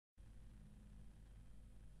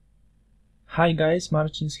Hi guys,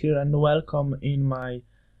 Marcins here and welcome in my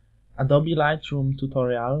Adobe Lightroom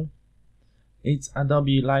tutorial. It's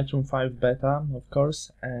Adobe Lightroom 5 beta, of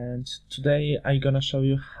course, and today I'm gonna show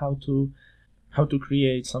you how to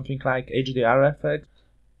create something like HDR effect.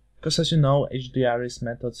 Because as you know, HDR is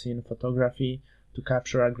methods in photography to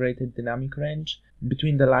capture a greater dynamic range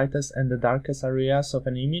between the lightest and the darkest areas of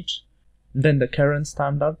an image than the current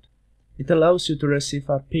standard. It allows you to receive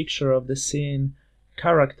a picture of the scene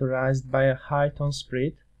characterized by a high tone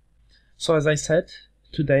spread. So as I said,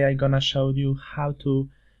 today I'm gonna show you how to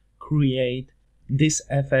create this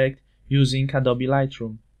effect using Adobe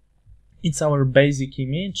Lightroom. It's our basic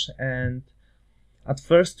image, and at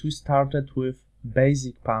first we started with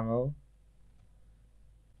basic panel.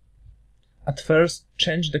 At first,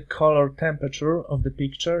 change the color temperature of the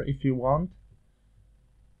picture if you want,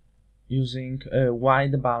 using a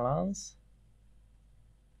white balance.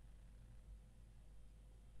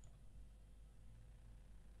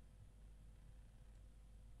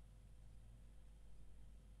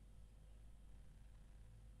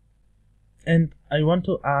 And I want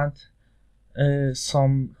to add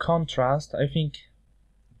some contrast.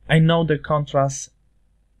 I know the contrast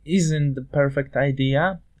isn't the perfect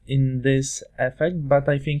idea in this effect, but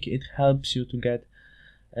I think it helps you to get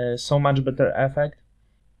so much better effect.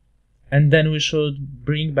 And then we should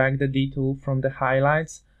bring back the detail from the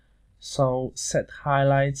highlights. So set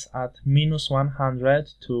highlights at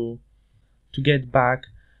 -100 to get back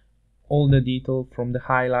all the detail from the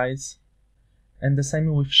highlights. And the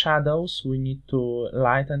same with shadows, we need to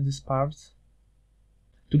lighten these parts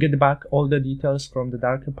to get back all the details from the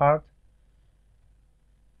darker part.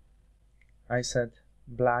 I said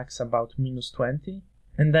blacks about -20.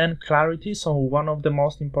 And then clarity, so one of the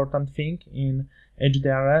most important thing in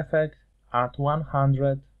HDR effect at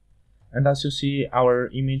 100. And as you see, our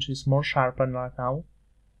image is more sharpened right now.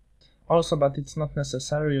 Also, but it's not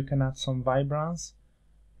necessary, you can add some vibrance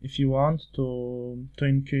if you want to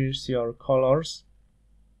increase your colors.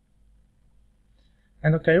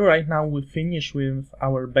 And okay, right now we finish with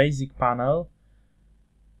our basic panel,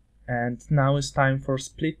 and now it's time for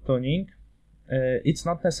split tuning. It's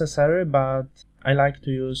not necessary, but I like to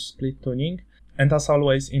use split tuning. And as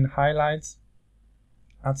always, in highlights,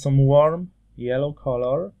 add some warm yellow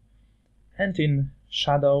color, and in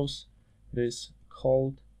shadows, this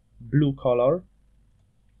cold blue color.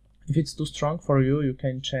 If it's too strong for you, you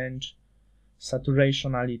can change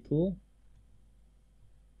saturation a little.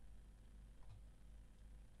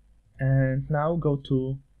 And now go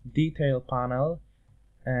to detail panel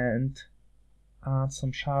and add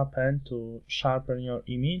some sharpen to sharpen your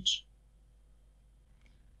image.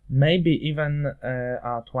 Maybe even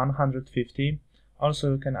at 150.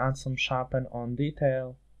 Also you can add some sharpen on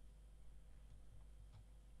detail.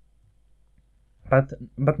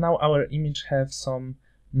 But now our image has some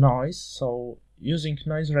noise, so using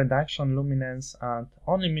noise reduction luminance at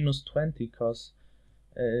only -20, because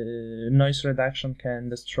noise reduction can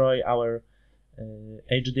destroy our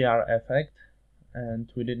HDR effect, and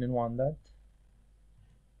we didn't want that.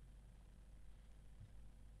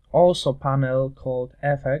 Also, panel called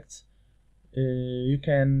effects, you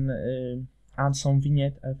can add some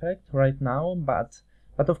vignette effect right now, but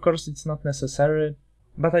of course it's not necessary.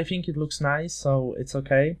 But I think it looks nice, so it's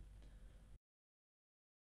okay.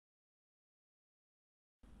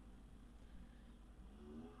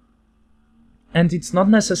 And it's not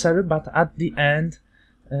necessary, but at the end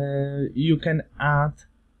you can add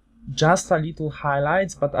just a little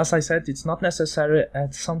highlights, but as I said, it's not necessary,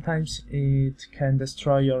 and sometimes it can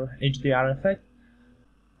destroy your HDR effect.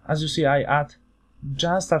 As you see, I add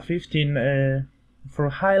just a 15 for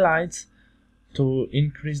highlights to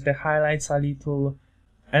increase the highlights a little,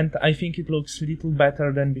 and I think it looks a little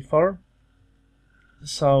better than before.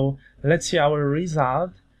 So let's see our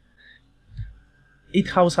result. It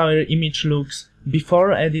shows how our image looks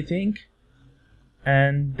before editing,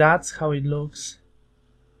 and that's how it looks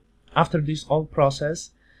after this whole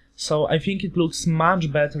process. So I think it looks much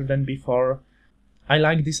better than before. I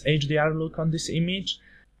like this HDR look on this image,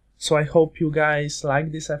 so I hope you guys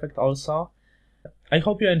like this effect also. I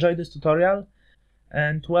hope you enjoyed this tutorial,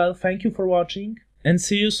 and well, thank you for watching, and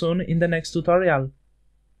see you soon in the next tutorial.